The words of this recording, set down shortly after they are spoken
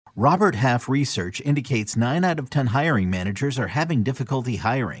Robert Half research indicates 9 out of 10 hiring managers are having difficulty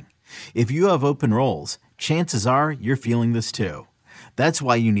hiring. If you have open roles, chances are you're feeling this too. That's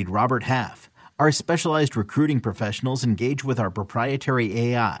why you need Robert Half. Our specialized recruiting professionals engage with our proprietary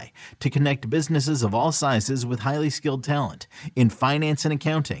AI to connect businesses of all sizes with highly skilled talent in finance and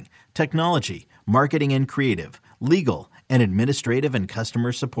accounting, technology, marketing and creative, legal, and administrative and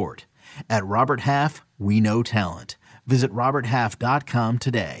customer support. At Robert Half, we know talent. Visit roberthalf.com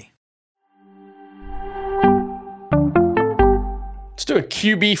today. Let's do a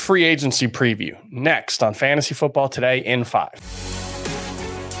QB free agency preview next on Fantasy Football Today in 5.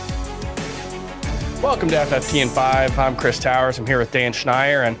 Welcome to FFT in 5. I'm Chris Towers. I'm here with Dan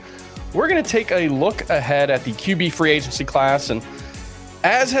Schneier, and we're going to take a look ahead at the QB free agency class. And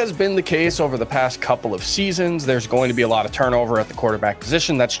as has been the case over the past couple of seasons, there's going to be a lot of turnover at the quarterback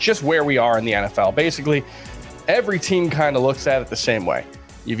position. That's just where we are in the NFL. Basically, every team kind of looks at it the same way.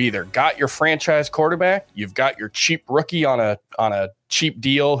 You've either got your franchise quarterback, you've got your cheap rookie on a cheap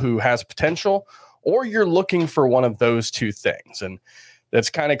deal who has potential, or you're looking for one of those two things. And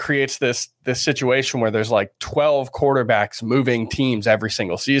that's kind of creates this situation where there's like 12 quarterbacks moving teams every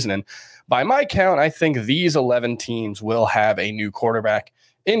single season. And by my count, I think these 11 teams will have a new quarterback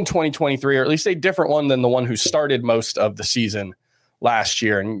in 2023, or at least a different one than the one who started most of the season last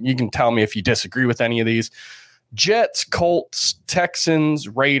year. And you can tell me if you disagree with any of these. Jets, Colts, Texans,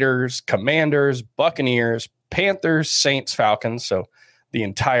 Raiders, Commanders, Buccaneers, Panthers, Saints, Falcons. So the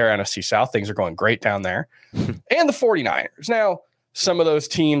entire NFC South, things are going great down there. And the 49ers. Now, some of those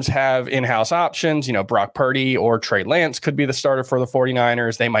teams have in-house options. You know, Brock Purdy or Trey Lance could be the starter for the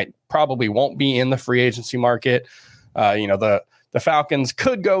 49ers. They probably won't be in the free agency market. The Falcons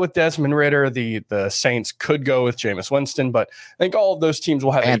could go with Desmond Ridder. The Saints could go with Jameis Winston. But I think all of those teams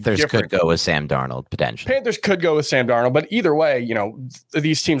will have Panthers could go with Sam Darnold, potentially. Panthers could go with Sam Darnold. But either way, you know,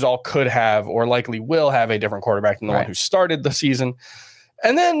 these teams all could have or likely will have a different quarterback than the one who started the season.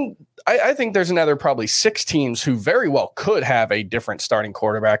 And then I think there's another probably 6 teams who very well could have a different starting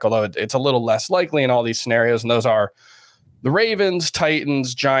quarterback, although it's a little less likely in all these scenarios. And those are the Ravens,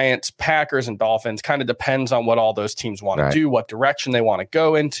 Titans, Giants, Packers, and Dolphins. Kind of depends on what all those teams want to do, what direction they want to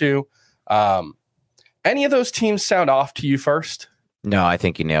go into. Any of those teams sound off to you first? No, I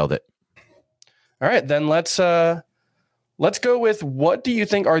think you nailed it. All right, then let's go with, what do you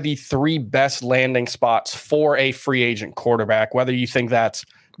think are the 3 best landing spots for a free agent quarterback, whether you think that's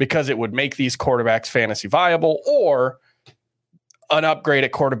because it would make these quarterbacks fantasy viable or an upgrade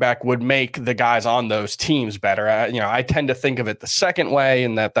at quarterback would make the guys on those teams better. I tend to think of it the second way,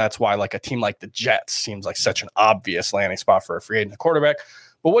 and that's why like a team like the Jets seems like such an obvious landing spot for a free agent quarterback.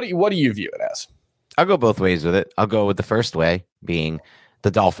 But what do you view it as? I'll go both ways with it. I'll go with the first way being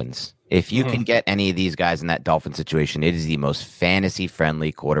the Dolphins. If you can get any of these guys in that Dolphin situation, it is the most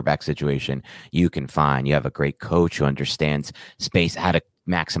fantasy-friendly quarterback situation you can find. You have a great coach who understands space, how to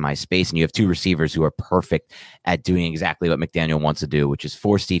maximize space, and you have 2 receivers who are perfect at doing exactly what McDaniel wants to do, which is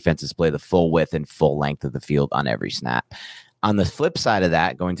force defenses to play the full width and full length of the field on every snap. On the flip side of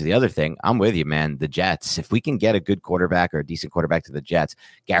that, going to the other thing, I'm with you, man. The Jets, if we can get a good quarterback or a decent quarterback to the Jets,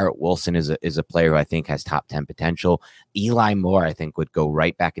 Garrett Wilson is a player who I think has top 10 potential. Eli Moore, I think, would go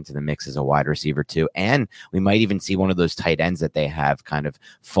right back into the mix as a wide receiver too. And we might even see one of those tight ends that they have kind of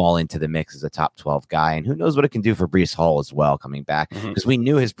fall into the mix as a top 12 guy. And who knows what it can do for Breece Hall as well coming back, because we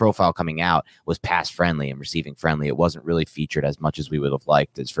knew his profile coming out was pass friendly and receiving friendly. It wasn't really featured as much as we would have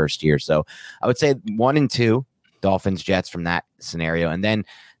liked his first year. So I would say 1 and 2. Dolphins, Jets from that scenario. And then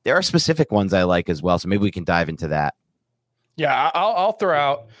there are specific ones I like as well. So maybe we can dive into that. Yeah, I'll throw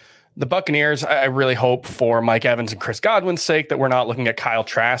out the Buccaneers. I really hope for Mike Evans and Chris Godwin's sake that we're not looking at Kyle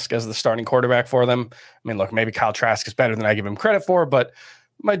Trask as the starting quarterback for them. I mean, look, maybe Kyle Trask is better than I give him credit for, but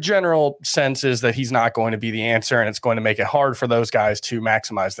my general sense is that he's not going to be the answer, and it's going to make it hard for those guys to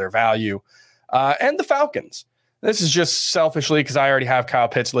maximize their value. And the Falcons. This is just selfishly because I already have Kyle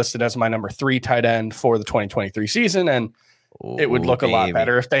Pitts listed as my number 3 tight end for the 2023 season, and it would look a lot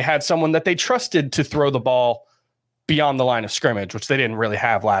better if they had someone that they trusted to throw the ball beyond the line of scrimmage, which they didn't really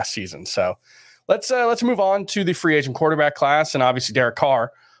have last season. So let's move on to the free agent quarterback class, and obviously Derek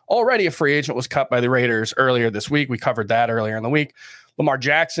Carr, already a free agent, was cut by the Raiders earlier this week. We covered that earlier in the week. Lamar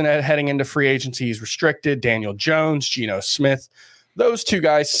Jackson heading into free agency is restricted. Daniel Jones, Geno Smith. Those 2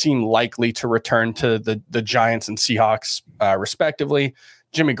 guys seem likely to return to the Giants and Seahawks, respectively.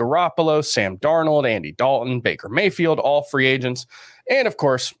 Jimmy Garoppolo, Sam Darnold, Andy Dalton, Baker Mayfield, all free agents. And, of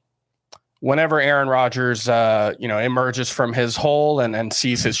course, whenever Aaron Rodgers emerges from his hole and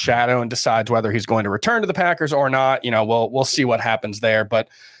sees his shadow and decides whether he's going to return to the Packers or not, we'll see what happens there. But,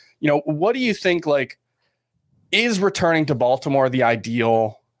 what do you think, is returning to Baltimore the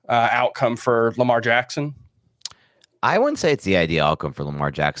ideal outcome for Lamar Jackson? I wouldn't say it's the ideal outcome for Lamar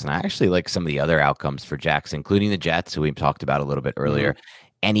Jackson. I actually like some of the other outcomes for Jackson, including the Jets, who we talked about a little bit earlier,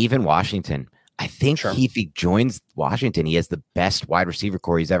 and even Washington. I think if he joins Washington, he has the best wide receiver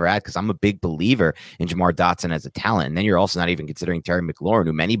core he's ever had, because I'm a big believer in Jamar Dotson as a talent. And then you're also not even considering Terry McLaurin,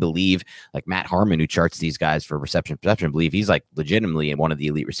 who many believe, like Matt Harmon, who charts these guys for reception perception, believe he's like legitimately one of the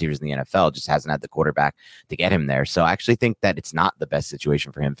elite receivers in the NFL, just hasn't had the quarterback to get him there. So I actually think that it's not the best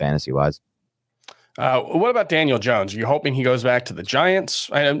situation for him fantasy-wise. What about Daniel Jones? Are you hoping he goes back to the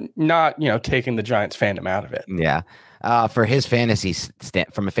Giants? I'm not, taking the Giants fandom out of it. Yeah. For his fantasy,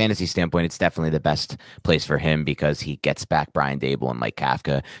 from a fantasy standpoint, it's definitely the best place for him because he gets back Brian Dable and Mike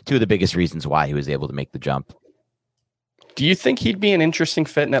Kafka, two of the biggest reasons why he was able to make the jump. Do you think he'd be an interesting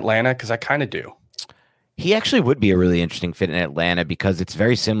fit in Atlanta? Because I kind of do. He actually would be a really interesting fit in Atlanta because it's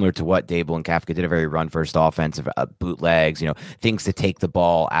very similar to what Dable and Kafka did, a very run-first offense, bootlegs, things to take the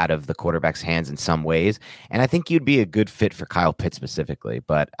ball out of the quarterback's hands in some ways. And I think you'd be a good fit for Kyle Pitts specifically,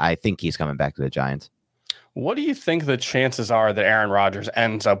 but I think he's coming back to the Giants. What do you think the chances are that Aaron Rodgers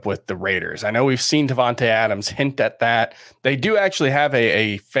ends up with the Raiders? I know we've seen Davante Adams hint at that. They do actually have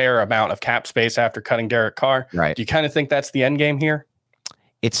a fair amount of cap space after cutting Derek Carr. Right. Do you kind of think that's the end game here?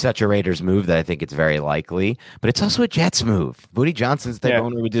 It's such a Raiders move that I think it's very likely, but it's also a Jets move. Woody Johnson's the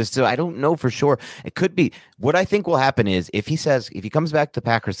owner with this, so I don't know for sure. It could be. What I think will happen is if he comes back to the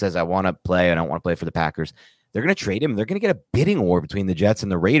Packers, says, I want to play, I don't want to play for the Packers, they're going to trade him. They're going to get a bidding war between the Jets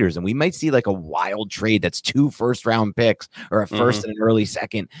and the Raiders, and we might see like a wild trade that's 2 first-round picks or a first and an early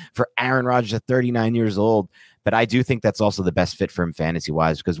second for Aaron Rodgers at 39 years old. But I do think that's also the best fit for him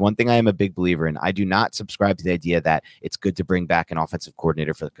fantasy-wise, because one thing I am a big believer in, I do not subscribe to the idea that it's good to bring back an offensive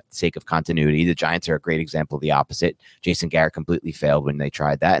coordinator for the sake of continuity. The Giants are a great example of the opposite. Jason Garrett completely failed when they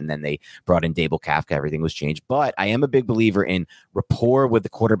tried that, and then they brought in Dable Kafka. Everything was changed. But I am a big believer in rapport with the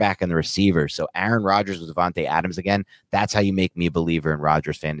quarterback and the receiver. So Aaron Rodgers with Davante Adams again, that's how you make me a believer in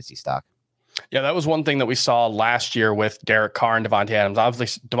Rodgers fantasy stock. Yeah, that was one thing that we saw last year with Derek Carr and Davante Adams.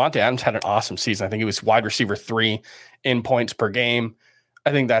 Obviously, Davante Adams had an awesome season. I think he was wide receiver 3 in points per game.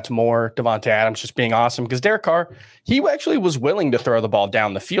 I think that's more Davante Adams just being awesome because Derek Carr, he actually was willing to throw the ball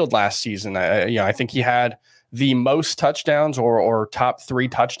down the field last season. I think he had the most touchdowns or top 3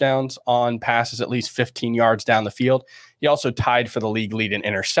 touchdowns on passes at least 15 yards down the field. He also tied for the league lead in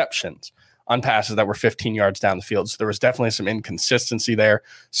interceptions on passes that were 15 yards down the field. So there was definitely some inconsistency there,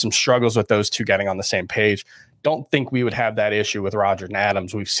 some struggles with those two getting on the same page. Don't think we would have that issue with Rodgers and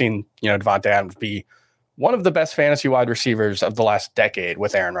Adams. We've seen, Davante Adams be one of the best fantasy wide receivers of the last decade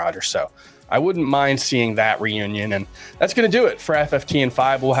with Aaron Rodgers. So I wouldn't mind seeing that reunion. And that's going to do it for FFT and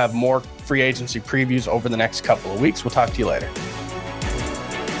 5. We'll have more free agency previews over the next couple of weeks. We'll talk to you later.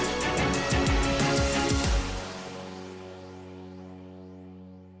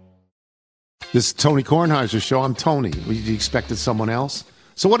 This is Tony Kornheiser's show. I'm Tony. You expected someone else?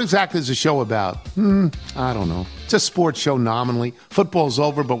 So what exactly is the show about? I don't know. It's a sports show nominally. Football's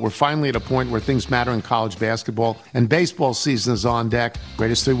over, but we're finally at a point where things matter in college basketball, and baseball season is on deck.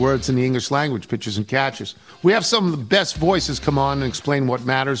 Greatest 3 words in the English language, pitchers and catchers. We have some of the best voices come on and explain what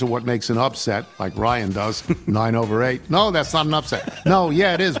matters or what makes an upset, like Ryan does. 9/8. No, that's not an upset. No,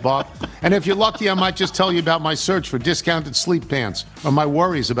 yeah, it is, Bob. And if you're lucky, I might just tell you about my search for discounted sleep pants or my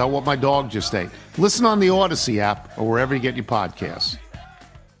worries about what my dog just ate. Listen on the Odyssey app or wherever you get your podcasts.